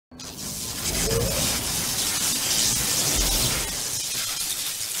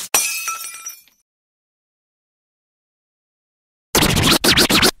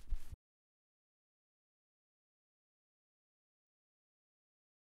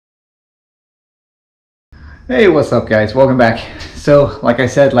Hey, what's up guys? Welcome back. So like I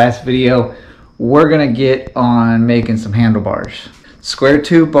said last video, we're gonna get on making some handlebars. Square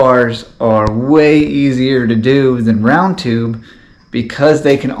tube bars are way easier to do than round tube because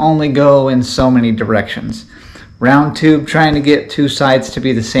they can only go in so many directions. Round tube, trying to get two sides to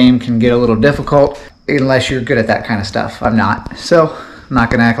be the same can get a little difficult unless you're good at that kind of stuff. I'm not, so I'm not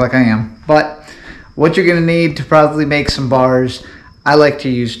gonna act like I am. But what you're gonna need to probably make some bars, I like to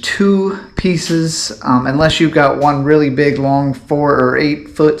use two pieces, unless you've got one really big long 4 or 8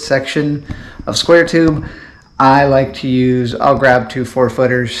 foot section of square tube. I like to use, I'll grab 2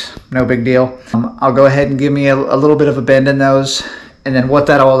 4-footers, no big deal. I'll go ahead and give me a little bit of a bend in those, and then what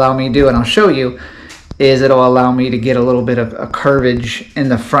that'll allow me to do, and I'll show you, is it'll allow me to get a little bit of a curvage in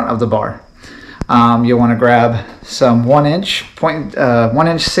the front of the bar. You'll want to grab some 1 inch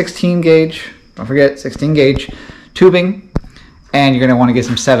 16 gauge, don't forget 16 gauge tubing. And you're going to want to get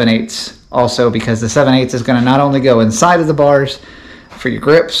some 7/8 also, because the 7/8 is going to not only go inside of the bars for your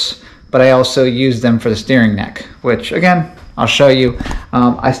grips, but I also use them for the steering neck, which again, I'll show you.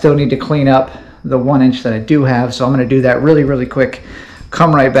 I still need to clean up the 1 inch that I do have, so I'm going to do that really quick.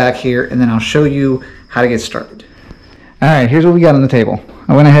 Come right back here, and then I'll show you how to get started. All right, here's what we got on the table.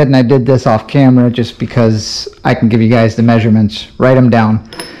 I went ahead and I did this off camera just because I can give you guys the measurements, write them down.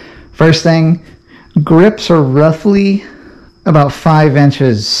 First thing, grips are roughly about 5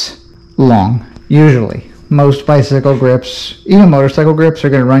 inches long, usually. Most bicycle grips, even motorcycle grips, are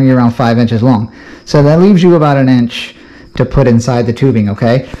going to run you around 5 inches long. So that leaves you about 1 inch to put inside the tubing,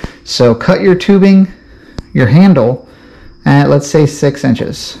 okay? So cut your tubing, your handle, at let's say 6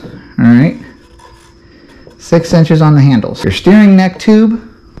 inches, all right? 6 inches on the handles. Your steering neck tube,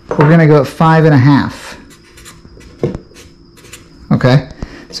 we're going to go at 5.5. Okay?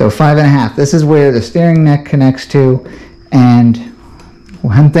 So 5.5. This is where the steering neck connects to. And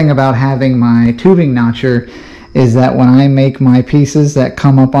one thing about having my tubing notcher is that when I make my pieces that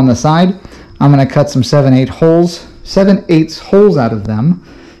come up on the side, I'm going to cut some 7/8 holes out of them,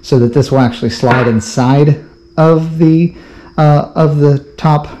 so that this will actually slide inside of the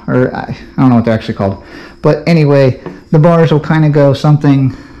top, or I don't know what they're actually called. But anyway, the bars will kind of go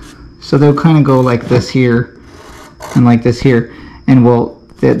something, so they'll kind of go like this here and like this here, and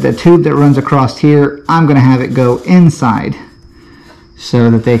the tube that runs across here, I'm going to have it go inside so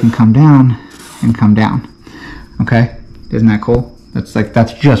that they can come down and come down. Okay, isn't that cool? That's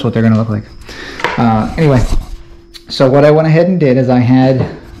just what they're going to look like. Anyway, so what I went ahead and did is I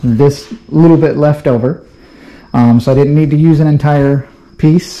had this little bit left over, so I didn't need to use an entire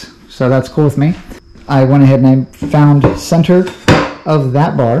piece, so that's cool with me. I went ahead and I found center of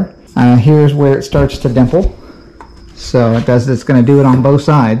that bar. Here's where it starts to dimple. So it's going to do it on both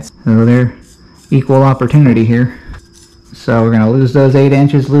sides. So they're equal opportunity here. So we're going to lose those 8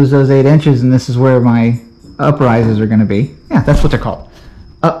 inches, and this is where my uprises are going to be. Yeah, that's what they're called.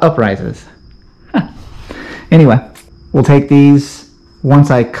 Uprises. Anyway, we'll take these,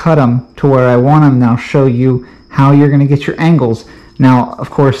 once I cut them to where I want them, and I'll show you how you're going to get your angles. Now, of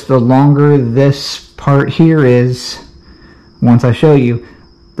course, the longer this part here is, once I show you,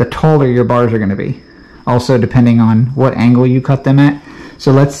 the taller your bars are going to be. Also, depending on what angle you cut them at.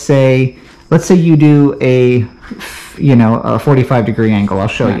 So let's say you do a 45-degree angle. I'll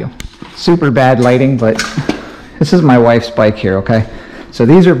show you. Super bad lighting, but this is my wife's bike here, okay? So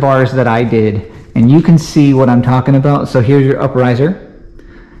these are bars that I did, and you can see what I'm talking about. So here's your upriser.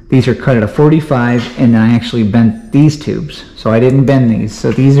 These are cut at a 45, and then I actually bent these tubes. So I didn't bend these.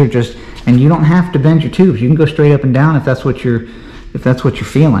 So these are just, and you don't have to bend your tubes. You can go straight up and down if that's what you're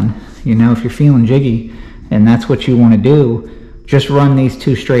feeling. You know, if you're feeling jiggy and that's what you want to do, just run these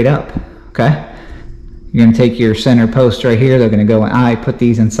two straight up, okay? You're going to take your center post right here. They're going to go, I put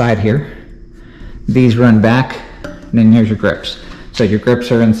these inside here. These run back, and then here's your grips. So your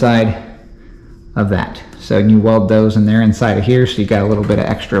grips are inside of that. So you weld those, and they're inside of here, so you got a little bit of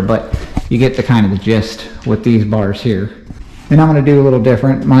extra, but you get the kind of the gist with these bars here. Then I'm going to do a little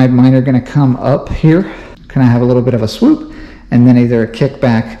different. Mine are going to come up here, kind of have a little bit of a swoop, and then either a kick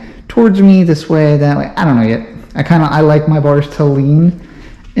back towards me this way, that way. I don't know yet. I like my bars to lean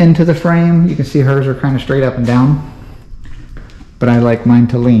into the frame. You can see hers are kind of straight up and down, but I like mine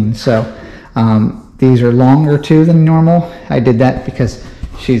to lean. So these are longer too than normal. I did that because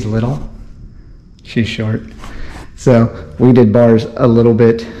she's little, she's short. So we did bars a little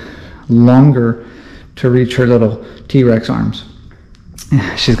bit longer to reach her little T-Rex arms.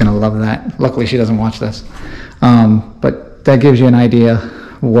 She's gonna love that. Luckily she doesn't watch this. But that gives you an idea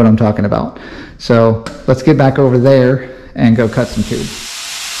what I'm talking about. So let's get back over there and go cut some tube.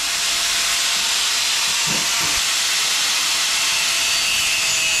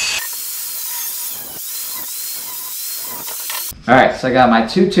 All right, so I got my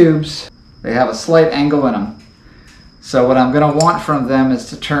 2 tubes. They have a slight angle in them. So what I'm gonna want from them is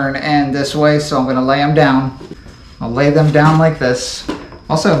to turn in this way, so I'm gonna lay them down. I'll lay them down like this.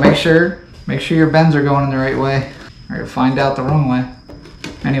 Also, make sure your bends are going in the right way, or you'll find out the wrong way.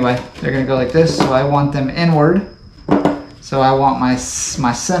 Anyway, they're gonna go like this, so I want them inward. So I want my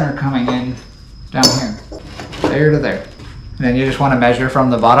center coming in down here, there to there. And then you just wanna measure from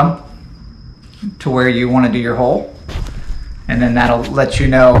the bottom to where you wanna do your hole. And then that'll let you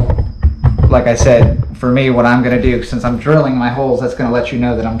know, like I said, for me, what I'm gonna do, since I'm drilling my holes, that's gonna let you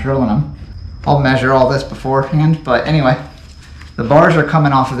know that I'm drilling them. I'll measure all this beforehand, but anyway, the bars are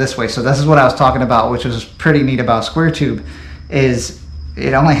coming off of this way. So this is what I was talking about, which is pretty neat about square tube, is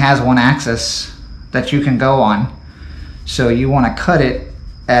it only has one axis that you can go on. So you wanna cut it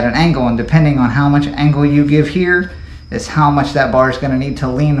at an angle, and depending on how much angle you give here is how much that bar is gonna need to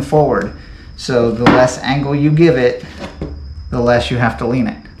lean forward. So the less angle you give it, the less you have to lean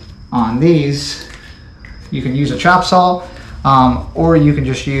it. On these, you can use a chop saw, or you can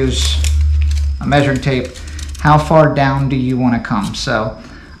just use a measuring tape. How far down do you want to come? So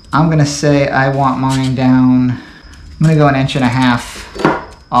I'm gonna say I want mine down, I'm gonna go 1.5 inches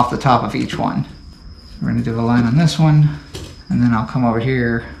off the top of each one. We're gonna do a line on this one, and then I'll come over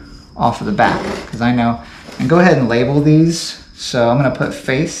here off of the back, because I know, and go ahead and label these. So I'm gonna put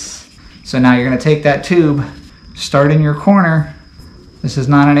face. So now you're gonna take that tube, start in your corner. This is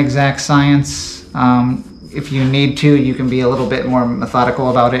not an exact science. If you need to, you can be a little bit more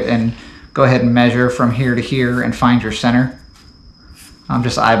methodical about it and go ahead and measure from here to here and find your center. I'm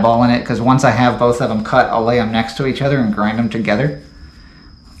just eyeballing it, because once I have both of them cut, I'll lay them next to each other and grind them together.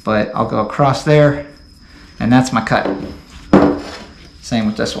 But I'll go across there, and that's my cut. Same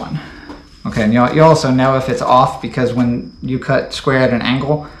with this one. Okay, and you also know if it's off, because when you cut square at an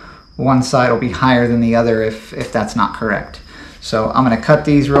angle, one side will be higher than the other if that's not correct. So I'm gonna cut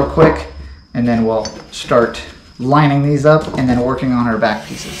these real quick, and then we'll start lining these up and then working on our back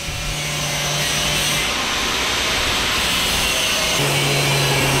pieces.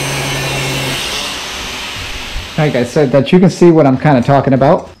 Alright guys, so that you can see what I'm kind of talking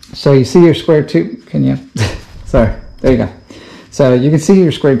about. So you see your square tube, can you? Sorry, there you go. So you can see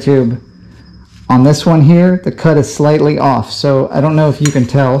your square tube. On this one here, the cut is slightly off. So I don't know if you can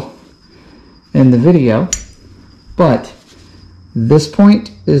tell in the video, but this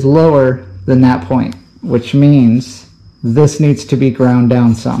point is lower than that point, which means this needs to be ground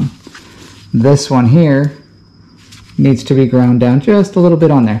down some. This one here needs to be ground down just a little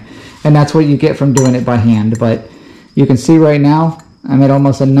bit on there. And that's what you get from doing it by hand. But you can see right now, I'm at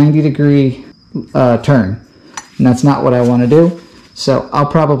almost a 90-degree turn. And that's not what I want to do. So I'll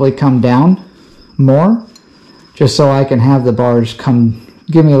probably come down more, just so I can have the bars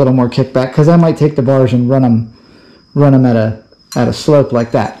give me a little more kickback, because I might take the bars and run them at a slope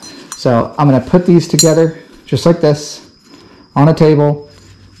like that. So I'm going to put these together just like this on a table,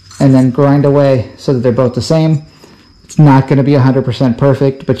 and then grind away so that they're both the same. It's not going to be 100%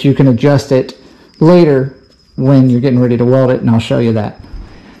 perfect, but you can adjust it later when you're getting ready to weld it, and I'll show you that.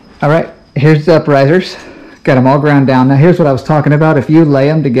 All right, here's the uprisers. Got them all ground down. Now here's what I was talking about. If you lay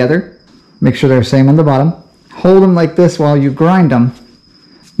them together, make sure they're the same on the bottom. Hold them like this while you grind them.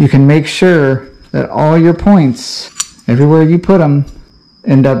 You can make sure that all your points, everywhere you put them,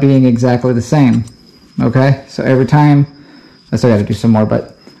 end up being exactly the same. Okay, so every time, I still got to do some more,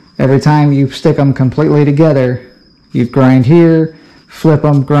 but every time you stick them completely together, you grind here, flip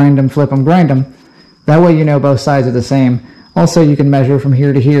them, grind them, flip them, grind them. That way you know both sides are the same. Also, you can measure from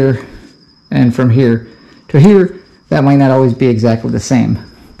here to here and from here to here. That might not always be exactly the same,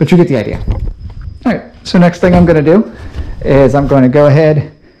 but you get the idea. All right, so next thing I'm going to do is I'm going to go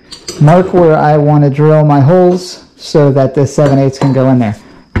ahead, mark where I want to drill my holes so that this 7/8 can go in there.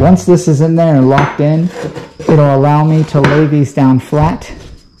 Once this is in there and locked in, it'll allow me to lay these down flat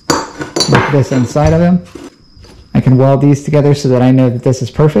with this inside of them. I can weld these together so that I know that this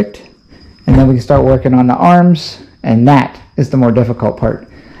is perfect. And then we can start working on the arms, and that is the more difficult part.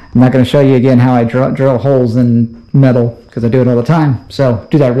 I'm not going to show you again how I drill holes in metal, because I do it all the time. So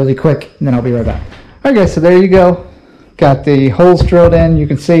do that really quick, and then I'll be right back. Alright guys, so there you go. Got the holes drilled in. You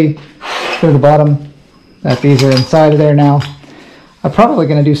can see to the bottom that these are inside of there now. I'm probably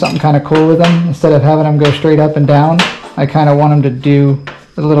going to do something kind of cool with them. Instead of having them go straight up and down, I kind of want them to do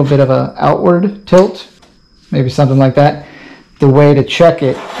a little bit of an outward tilt. Maybe something like that. The way to check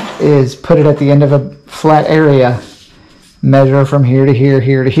it is put it at the end of a flat area, measure from here to here,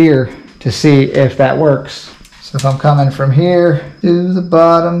 here to here, to see if that works. So if I'm coming from here to the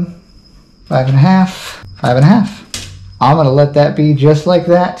bottom, 5.5, 5.5. I'm gonna let that be just like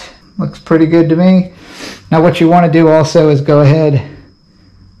that. Looks pretty good to me. Now what you want to do also is go ahead,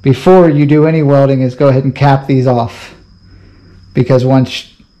 before you do any welding, is go ahead and cap these off, because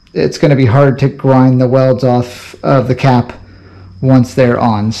once it's going to be hard to grind the welds off of the cap once they're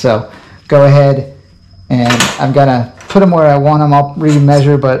on. So go ahead, and I'm going to put them where I want them. I'll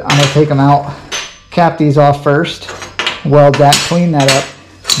re-measure, but I'm going to take them out, cap these off first, weld that, clean that up,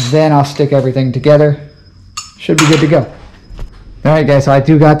 then I'll stick everything together. Should be good to go. Alright guys, so I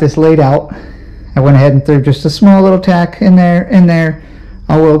do got this laid out. I went ahead and threw just a small little tack in there.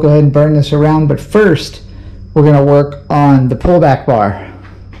 I will go ahead and burn this around, but first we're going to work on the pullback bar.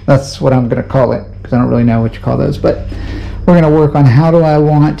 That's what I'm going to call it, because I don't really know what you call those, but we're going to work on how do I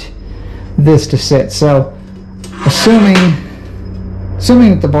want this to sit. So assuming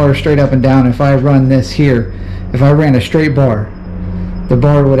that the bar is straight up and down, if I run this here, if I ran a straight bar, the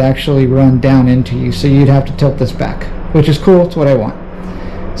bar would actually run down into you, so you'd have to tilt this back, which is cool. It's what I want.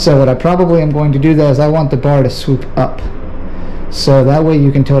 So what I probably am going to do though is I want the bar to swoop up, so that way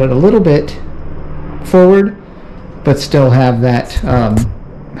you can tilt it a little bit forward, but still have that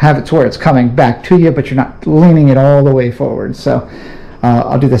have it to where it's coming back to you, but you're not leaning it all the way forward. So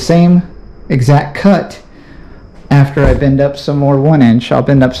I'll do the same exact cut after I bend up some more 1 inch. I'll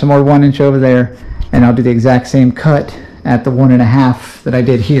bend up some more 1 inch over there, and I'll do the exact same cut at the 1.5 that I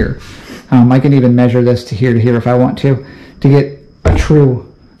did here. I can even measure this to here if I want to get a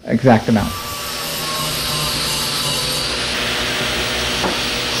true exact amount.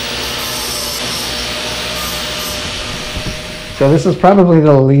 So this is probably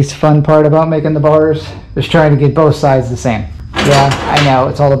the least fun part about making the bars, is trying to get both sides the same. Yeah, I know,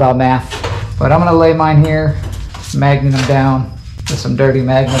 it's all about math, but I'm gonna lay mine here, magnet them down with some dirty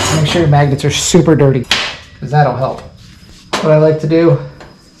magnets. Make sure your magnets are super dirty, because that'll help. What I like to do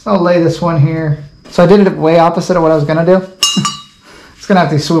is I'll lay this one here. So I did it way opposite of what I was gonna do. It's gonna have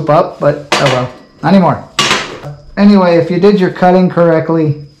to swoop up, but oh well, not anymore. Anyway, if you did your cutting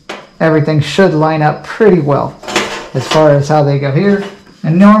correctly, everything should line up pretty well as far as how they go here.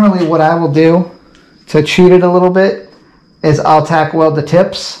 And normally what I will do to cheat it a little bit is I'll tack weld the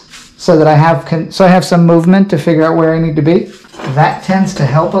tips so that I have some movement to figure out where I need to be. That tends to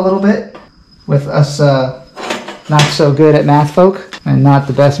help a little bit with us not so good at math folk and not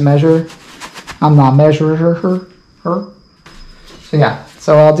the best measurer. I'm not measurer. So yeah,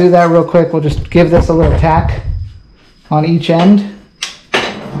 so I'll do that real quick. We'll just give this a little tack on each end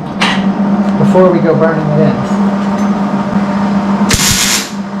before we go burning it in.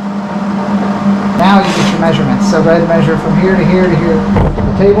 Now you get your measurements. So go ahead and measure from here to here to here to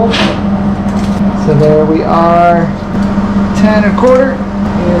the table. So there we are, 10 1/4.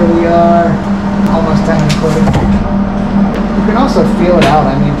 Here we are, almost 10 1/4. You can also feel it out.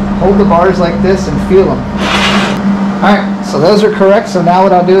 I mean, hold the bars like this and feel them. Alright, so those are correct. So now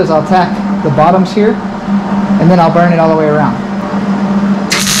what I'll do is I'll tack the bottoms here, and then I'll burn it all the way around.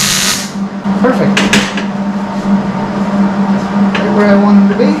 Perfect. Right where I want them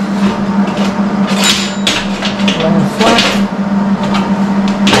to be. Lay them flat.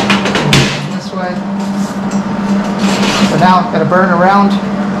 This way. So now I've got to burn around.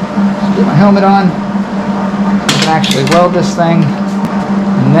 Just get my helmet on. I can actually weld this thing,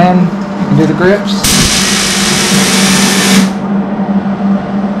 and then you can do the grips.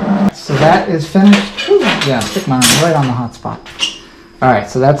 So that is finished. Ooh, yeah, stick mine right on the hot spot. Alright,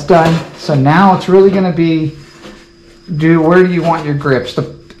 so that's done. So now it's really going to be, where do you want your grips?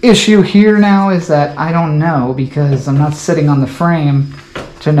 The issue here now is that I don't know, because I'm not sitting on the frame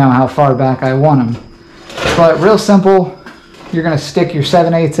to know how far back I want them. But real simple, you're going to stick your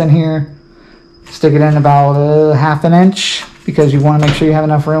 7/8 in here, stick it in about 1/2 inch, because you want to make sure you have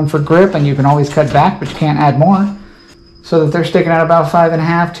enough room for grip, and you can always cut back, but you can't add more. So that they're sticking out about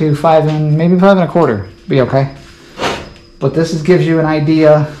 5.5 to 5 and maybe 5 1/4. Be okay. But this gives you an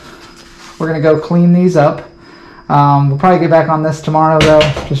idea. We're going to go clean these up. We'll probably get back on this tomorrow though,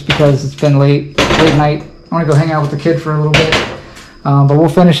 just because it's been late night. I want to go hang out with the kid for a little bit. But we'll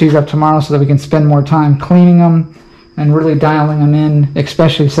finish these up tomorrow so that we can spend more time cleaning them and really dialing them in,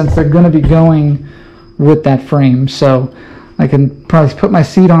 especially since they're going to be going with that frame. So I can probably put my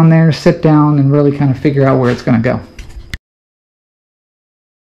seat on there, sit down, and really kind of figure out where it's going to go.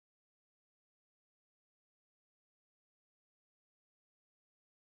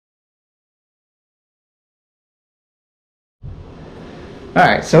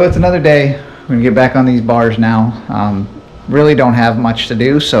 Alright, so it's another day. We're going to get back on these bars now. Really don't have much to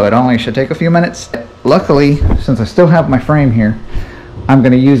do, so it only should take a few minutes. Luckily, since I still have my frame here, I'm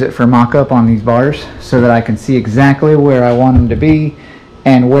going to use it for mock-up on these bars so that I can see exactly where I want them to be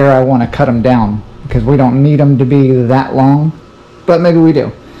and where I want to cut them down, because we don't need them to be that long, but maybe we do.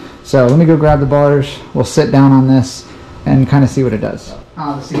 So let me go grab the bars. We'll sit down on this and kind of see what it does.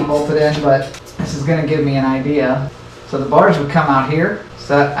 I'll have the seat bolted in, but this is going to give me an idea. So the bars would come out here.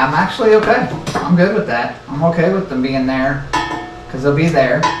 So I'm actually okay. I'm good with that. I'm okay with them being there because they'll be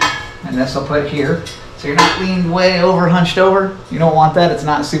there. And this will put here. So you're not leaned way over, hunched over. You don't want that. It's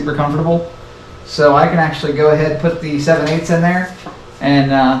not super comfortable. So I can actually go ahead and put the 7/8 in there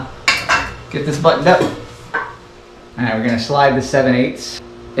and get this buttoned up. Alright, we're going to slide the 7/8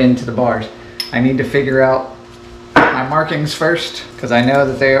 into the bars. I need to figure out my markings first because I know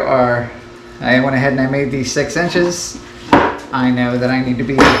that they are, I went ahead and I made these 6 inches. I know that I need to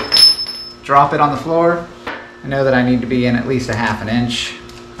be, drop it on the floor. I know that I need to be in at least a 1/2 inch.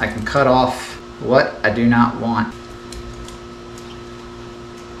 I can cut off what I do not want.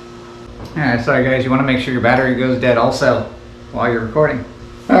 Alright, sorry guys, you want to make sure your battery goes dead also while you're recording.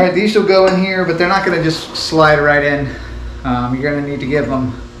 Alright, these will go in here, but they're not going to just slide right in. You're going to need to give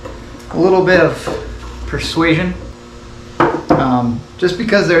them a little bit of persuasion. Just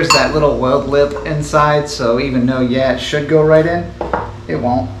because there's that little weld lip inside, so even though, yeah, it should go right in, it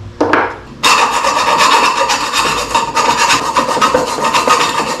won't.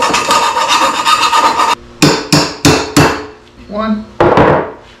 One.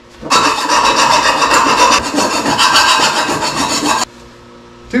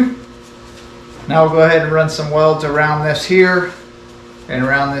 Two. Now we'll go ahead and run some welds around this here and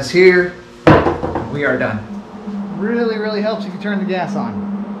around this here. We are done. Really, really helps if you turn the gas on.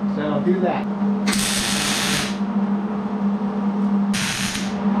 So do that.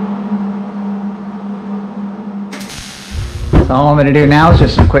 So all I'm going to do now is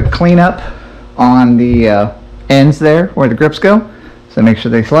just some quick cleanup on the ends there where the grips go. So make sure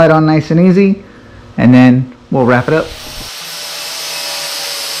they slide on nice and easy, and then we'll wrap it up.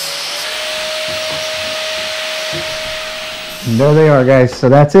 And there they are, guys. So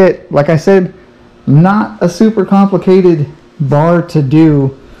that's it. Like I said, not a super complicated bar to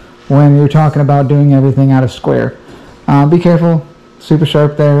do when you're talking about doing everything out of square. Be careful, super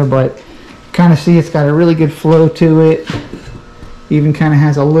sharp there, but kind of see it's got a really good flow to it. Even kind of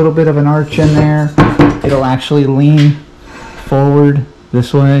has a little bit of an arch in there. It'll actually lean forward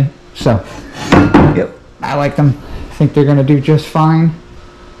this way. So, yep, I like them. I think they're going to do just fine.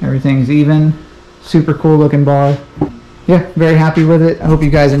 Everything's even. Super cool looking bar. Yeah, very happy with it. I hope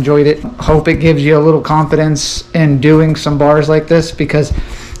you guys enjoyed it. Hope it gives you a little confidence in doing some bars like this, because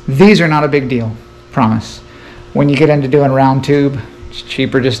these are not a big deal, promise. When you get into doing round tube, it's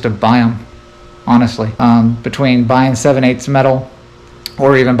cheaper just to buy them, honestly. Between buying 7/8 metal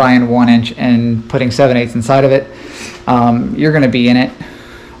or even buying 1 inch and putting 7/8 inside of it, you're going to be in it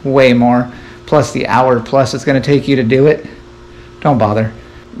way more. Plus the hour plus it's going to take you to do it. Don't bother.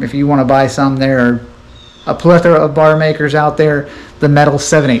 If you want to buy some, there are a plethora of bar makers out there. The metal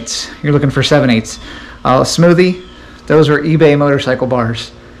 7/8, you're looking for 7/8. Smoothie, those are eBay motorcycle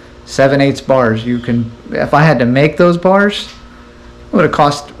bars. 7/8 bars. You can, if I had to make those bars, it would have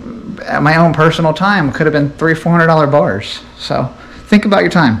cost, at my own personal time, could have been $300-400 bars. So think about your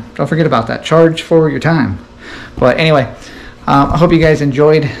time. Don't forget about that. Charge for your time. But anyway, I hope you guys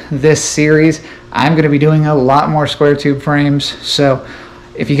enjoyed this series. I'm going to be doing a lot more square tube frames, so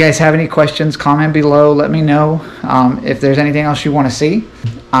if you guys have any questions, comment below. Let me know if there's anything else you want to see.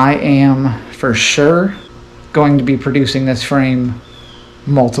 I am for sure going to be producing this frame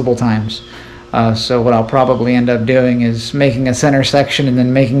multiple times. So what I'll probably end up doing is making a center section and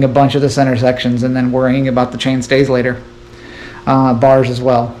then making a bunch of the center sections and then worrying about the chainstays later. Bars as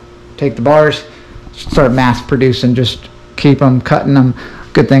well. Take the bars, start mass producing, just keep them, cutting them.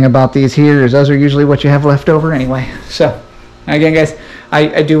 Good thing about these here is those are usually what you have left over anyway. So again, guys,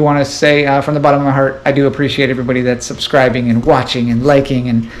 I do want to say from the bottom of my heart, I do appreciate everybody that's subscribing and watching and liking,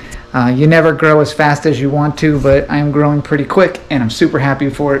 and you never grow as fast as you want to, but I am growing pretty quick and I'm super happy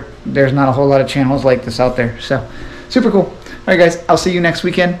for it. There's not a whole lot of channels like this out there, so super cool. All right, guys, I'll see you next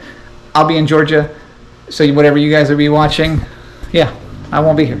weekend. I'll be in Georgia, so whatever you guys will be watching, yeah, I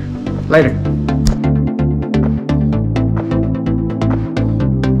won't be here. Later.